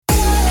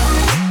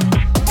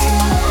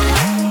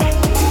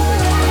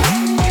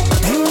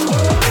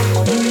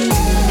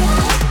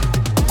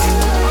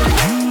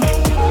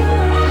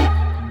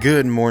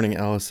Good morning,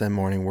 LSM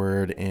Morning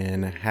Word,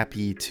 and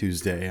happy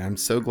Tuesday. I'm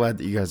so glad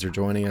that you guys are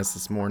joining us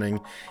this morning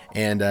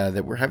and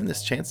that we're having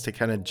this chance to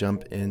kind of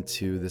jump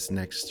into this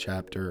next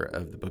chapter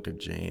of the book of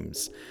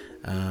James.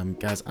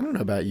 Guys, I don't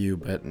know about you,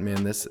 but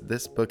man,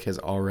 this book has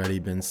already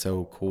been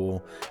so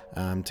cool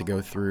to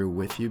go through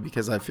with you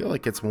because I feel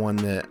like it's one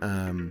that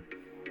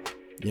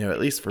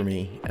at least for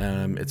me,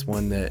 it's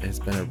one that has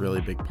been a really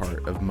big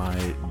part of my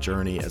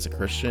journey as a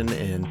Christian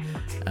and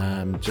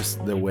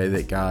just the way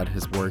that God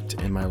has worked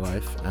in my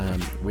life.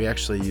 We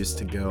actually used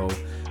to go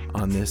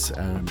on this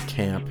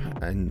camp,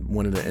 and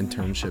one of the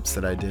internships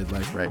that I did,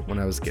 like right when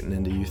I was getting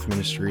into youth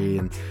ministry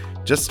and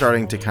just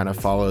starting to kind of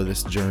follow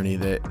this journey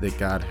that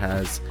God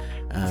has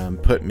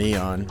put me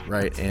on,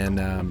 right?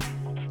 And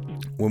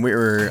when we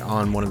were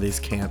on one of these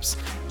camps,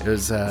 it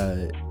was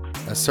a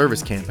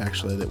service camp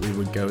actually that we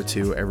would go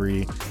to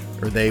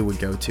they would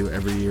go to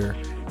every year,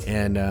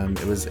 and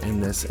it was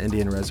in this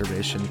Indian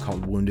reservation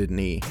called Wounded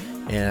Knee,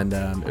 and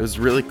it was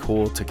really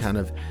cool to kind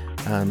of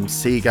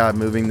see God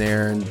moving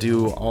there and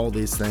do all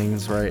these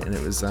things, right? And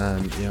it was I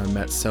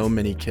met so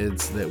many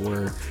kids that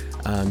were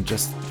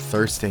just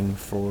thirsting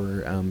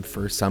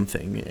for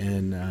something,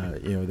 and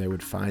they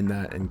would find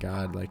that in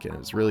God, and it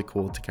was really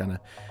cool to kind of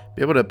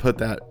be able to put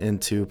that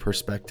into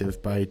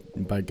perspective by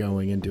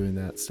going and doing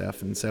that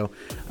stuff. And so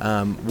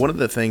one of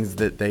the things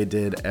that they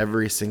did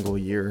every single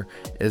year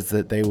is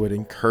that they would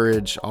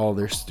encourage all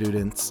their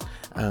students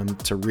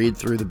to read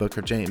through the book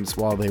of James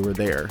while they were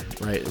there,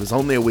 right? It was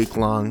only a week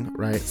long,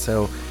 right?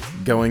 So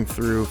going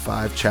through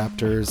 5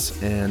 chapters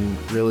and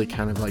really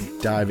kind of like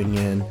diving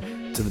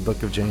in to the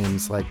book of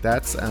James,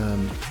 that's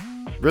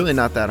really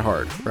not that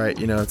hard, right?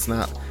 It's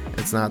not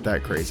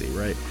that crazy,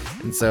 right?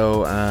 And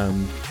so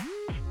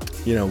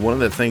one of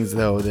the things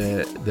though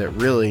that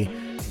really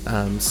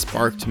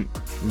sparked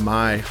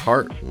my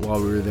heart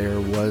while we were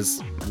there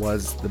was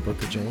the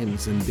book of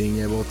James, and being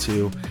able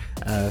to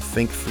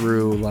think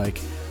through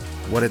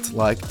what it's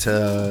like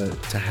to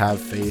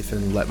have faith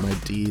and let my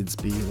deeds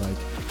be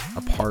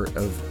a part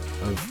of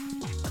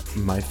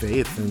my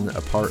faith and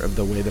a part of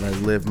the way that I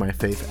live my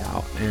faith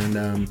out.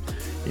 And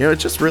it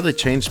just really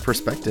changed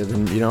perspective.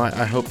 And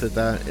I hope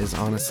that is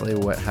honestly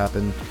what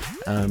happened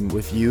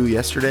with you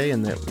yesterday,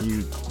 and that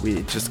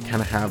we just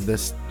kind of have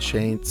this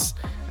chance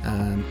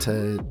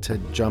to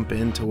jump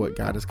into what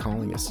God is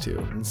calling us to.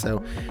 And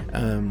so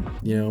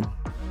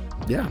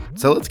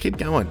so let's keep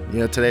going.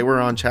 Today we're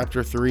on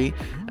chapter 3.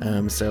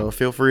 So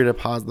feel free to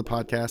pause the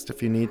podcast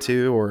if you need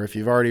to, or if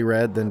you've already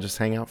read, then just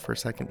hang out for a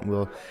second.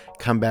 We'll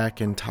come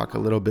back and talk a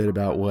little bit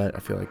about what I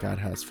feel like God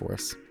has for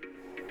us.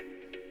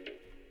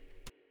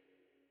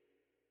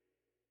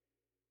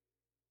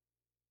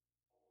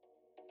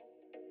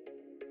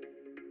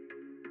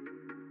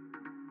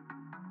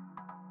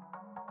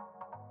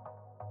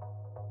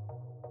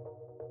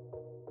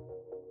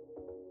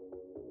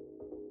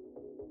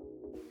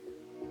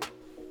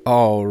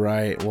 All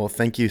right. Well,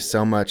 thank you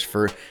so much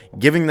for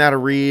giving that a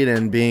read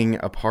and being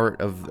a part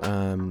of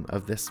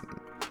this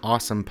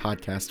awesome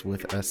podcast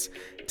with us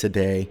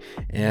today.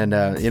 And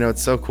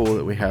it's so cool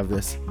that we have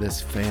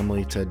this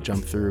family to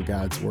jump through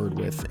God's word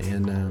with,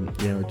 and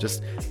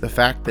just the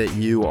fact that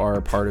you are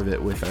a part of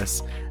it with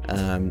us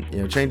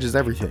changes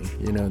everything.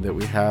 That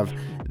we have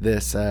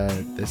this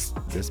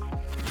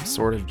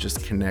sort of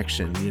just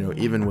connection,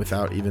 even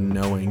without even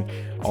knowing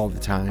all the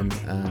time.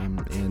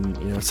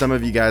 And some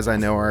of you guys I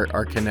know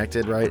are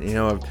connected, right?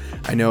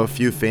 I know a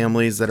few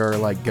families that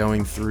are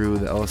going through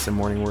the LSM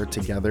Morning Word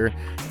together,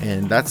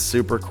 and that's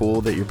super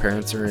cool that your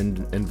parents are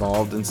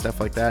involved and stuff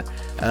like that.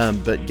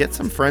 But get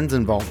some friends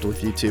involved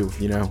with you too.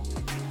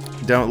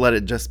 Don't let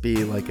it just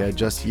be a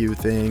just you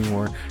thing,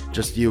 or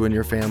just you and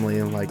your family,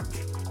 and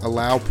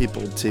allow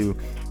people to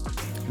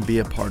be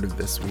a part of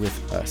this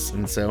with us.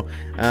 And so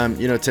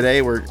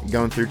today we're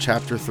going through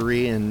chapter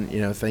 3,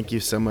 and thank you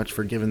so much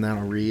for giving that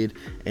a read.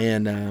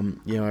 And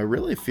I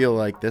really feel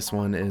like this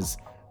one is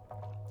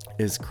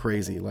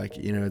crazy.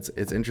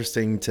 It's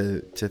interesting to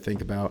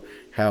think about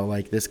how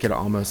this could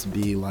almost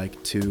be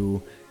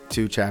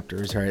two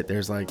chapters, right?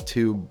 There's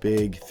 2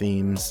 big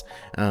themes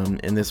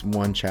in this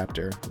one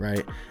chapter,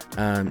 right?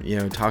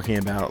 Talking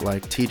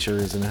about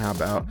teachers, and how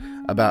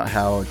about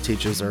how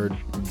teachers are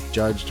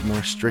judged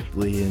more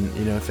strictly,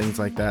 and things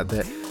like that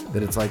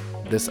it's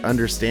this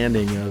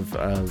understanding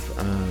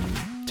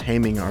of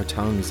taming our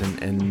tongues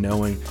and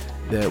knowing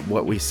that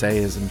what we say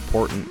is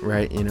important,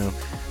 right?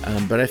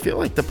 But I feel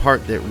like the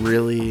part that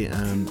really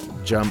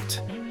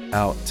jumped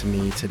out to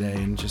me today,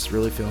 and just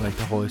really feel like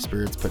the Holy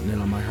Spirit's putting it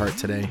on my heart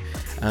today,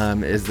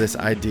 is this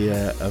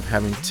idea of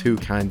having 2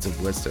 kinds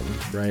of wisdom,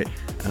 right?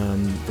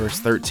 Verse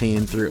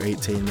 13 through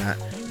 18,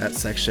 that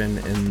section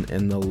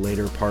in the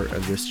later part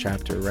of this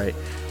chapter, right,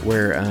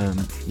 where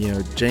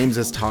James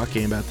is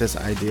talking about this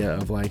idea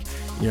of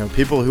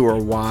people who are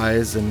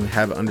wise and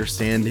have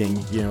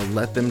understanding,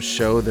 let them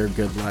show their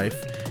good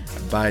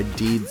life by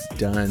deeds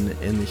done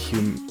in the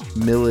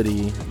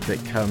humility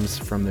that comes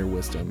from their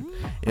wisdom.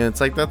 And it's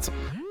that's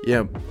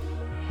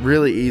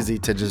really easy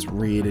to just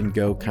read and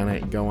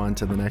go on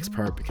to the next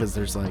part because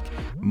there's like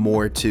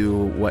more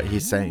to what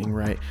he's saying,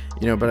 right?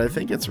 But I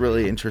think it's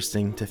really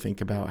interesting to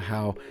think about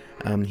how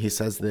he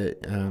says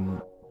that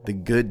the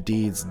good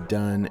deeds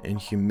done in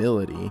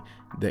humility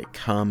that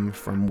come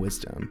from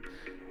wisdom.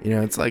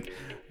 It's like,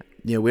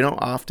 we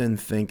don't often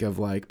think of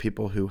like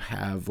people who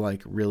have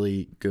like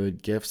really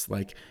good gifts,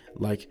 like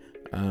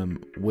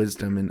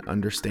wisdom and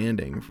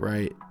understanding,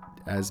 right,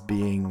 as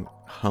being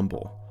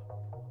humble.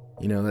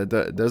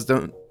 Those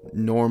don't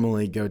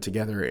normally go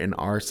together in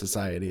our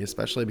society,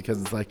 especially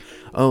because it's like,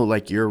 oh,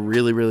 like you're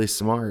really, really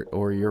smart,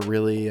 or you're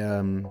really,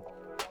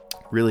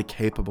 really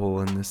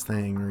capable in this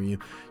thing, or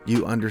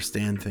you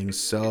understand things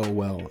so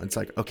well. It's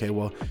like, okay,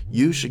 well,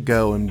 you should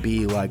go and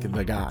be like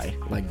the guy,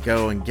 like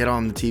go and get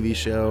on the TV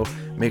show,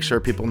 make sure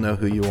people know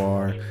who you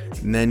are,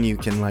 and then you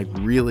can like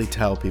really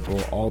tell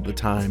people all the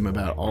time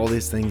about all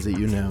these things that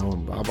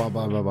and blah blah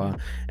blah blah blah.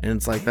 And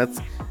it's like,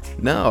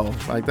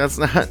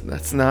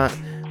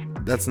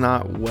 that's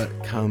not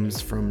what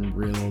comes from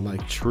real,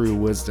 like, true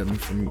wisdom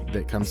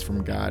that comes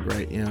from God,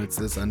 right? It's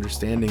this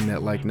understanding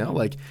that like, no,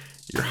 like,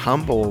 you're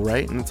humble,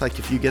 right? And it's like,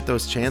 if you get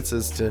those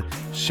chances to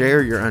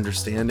share your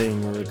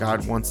understanding, or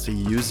God wants to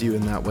use you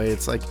in that way,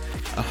 it's like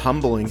a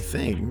humbling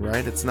thing,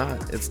 right? It's not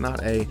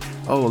a,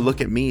 oh,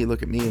 look at me.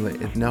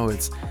 No,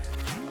 it's,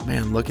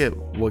 man, look at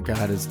what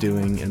God is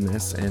doing in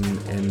this,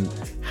 and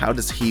how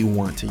does he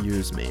want to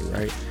use me,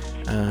 right?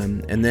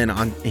 And then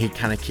he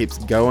kind of keeps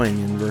going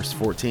in verse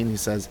 14. He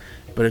says,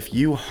 but if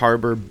you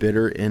harbor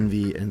bitter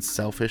envy and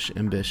selfish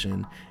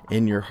ambition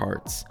in your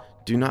hearts,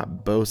 do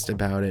not boast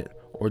about it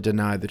or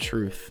deny the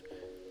truth.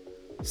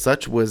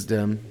 Such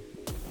wisdom,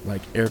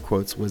 like air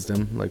quotes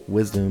wisdom, like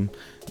wisdom,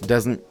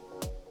 does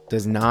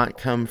not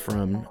come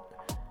from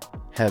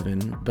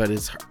heaven, but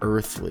is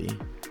earthly,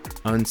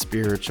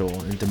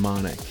 unspiritual, and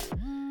demonic.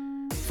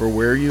 For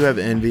where you have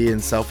envy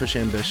and selfish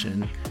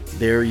ambition,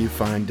 there you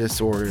find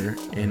disorder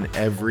in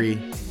every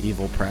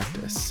evil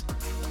practice.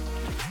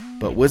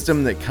 But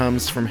wisdom that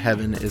comes from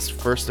heaven is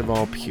first of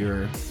all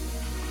pure,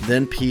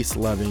 then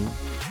peace-loving,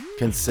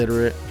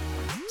 considerate,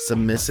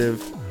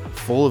 submissive,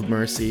 full of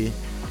mercy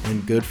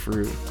and good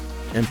fruit,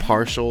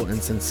 impartial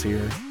and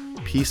sincere,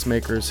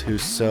 peacemakers who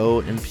sow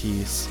in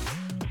peace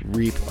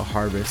reap a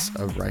harvest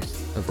of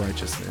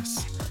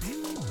righteousness.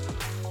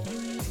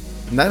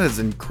 And that is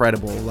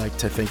incredible, like,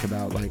 to think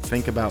about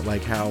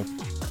like how,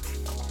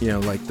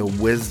 like the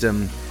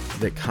wisdom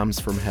that comes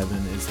from heaven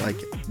is like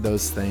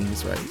those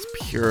things, right?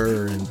 It's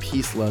pure and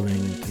peace loving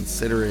and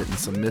considerate and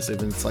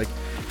submissive. And it's like,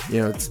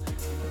 it's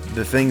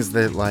the things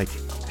that like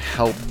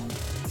help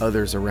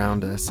others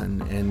around us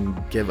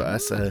and give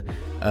us a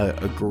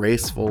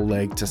graceful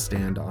leg to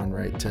stand on,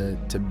 right?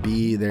 To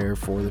be there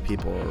for the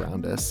people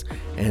around us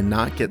and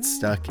not get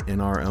stuck in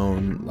our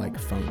own like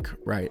funk,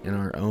 right? In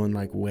our own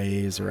like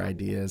ways or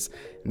ideas.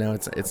 No,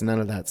 it's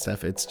none of that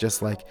stuff. It's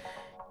just like,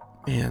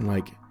 man,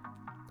 like,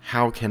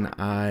 how can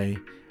I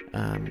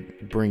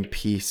bring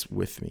peace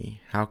with me?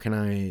 How can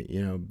I,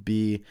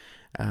 be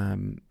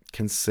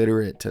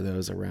considerate to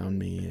those around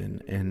me,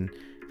 and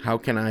how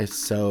can I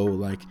sow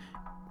like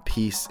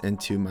peace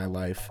into my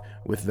life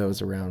with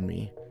those around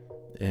me,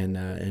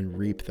 and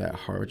reap that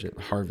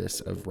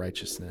harvest of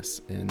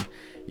righteousness? And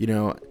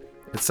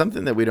it's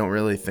something that we don't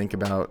really think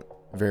about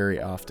very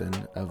often.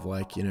 Of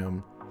like,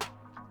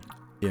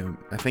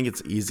 I think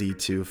it's easy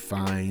to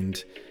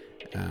find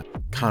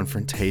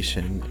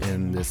confrontation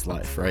in this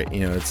life, right?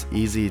 It's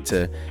easy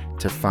to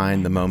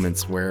find the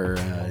moments where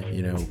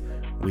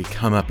we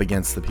come up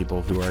against the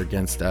people who are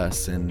against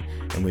us, and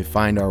we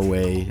find our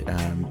way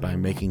by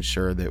making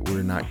sure that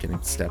we're not getting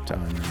stepped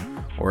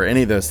on or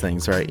any of those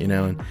things, right?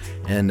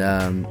 And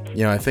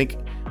I think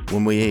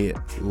when we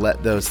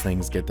let those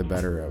things get the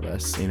better of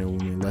us, when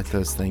we let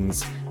those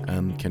things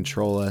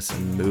control us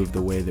and move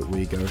the way that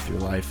we go through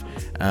life,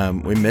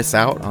 we miss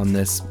out on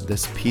this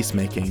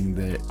peacemaking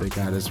that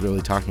God is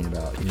really talking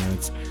about.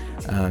 It's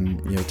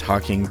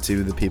talking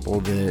to the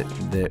people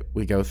that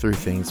we go through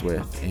things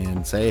with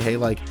and say, hey,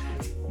 like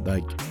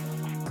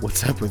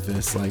what's up with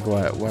this? Like,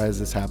 why is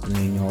this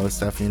happening? All this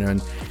stuff,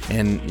 and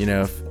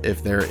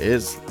if there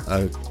is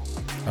a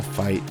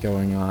fight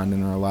going on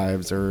in our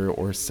lives,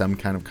 or some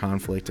kind of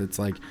conflict, it's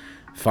like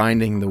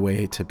finding the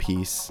way to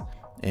peace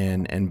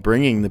and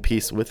bringing the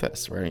peace with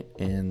us, right?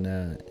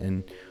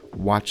 And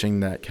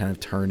watching that kind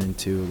of turn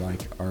into like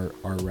our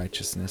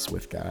righteousness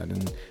with God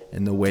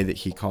and the way that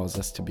he calls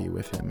us to be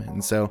with him.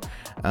 And so,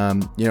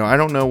 I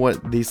don't know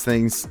what these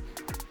things,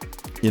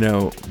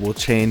 will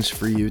change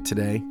for you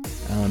today.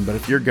 But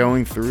if you're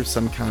going through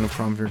some kind of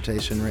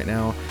confrontation right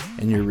now,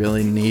 and you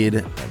really need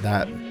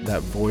that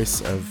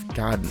voice of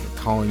God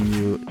calling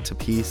you to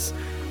peace,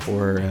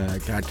 or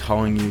God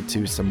calling you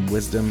to some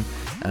wisdom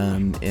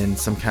in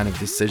some kind of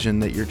decision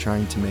that you're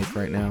trying to make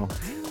right now,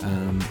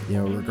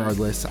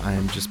 regardless, I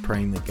am just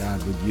praying that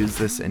God would use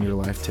this in your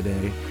life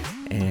today,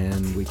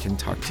 and we can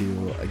talk to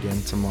you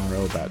again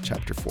tomorrow about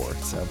chapter 4.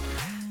 So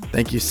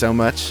thank you so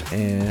much,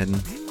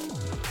 and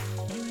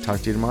talk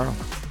to you tomorrow.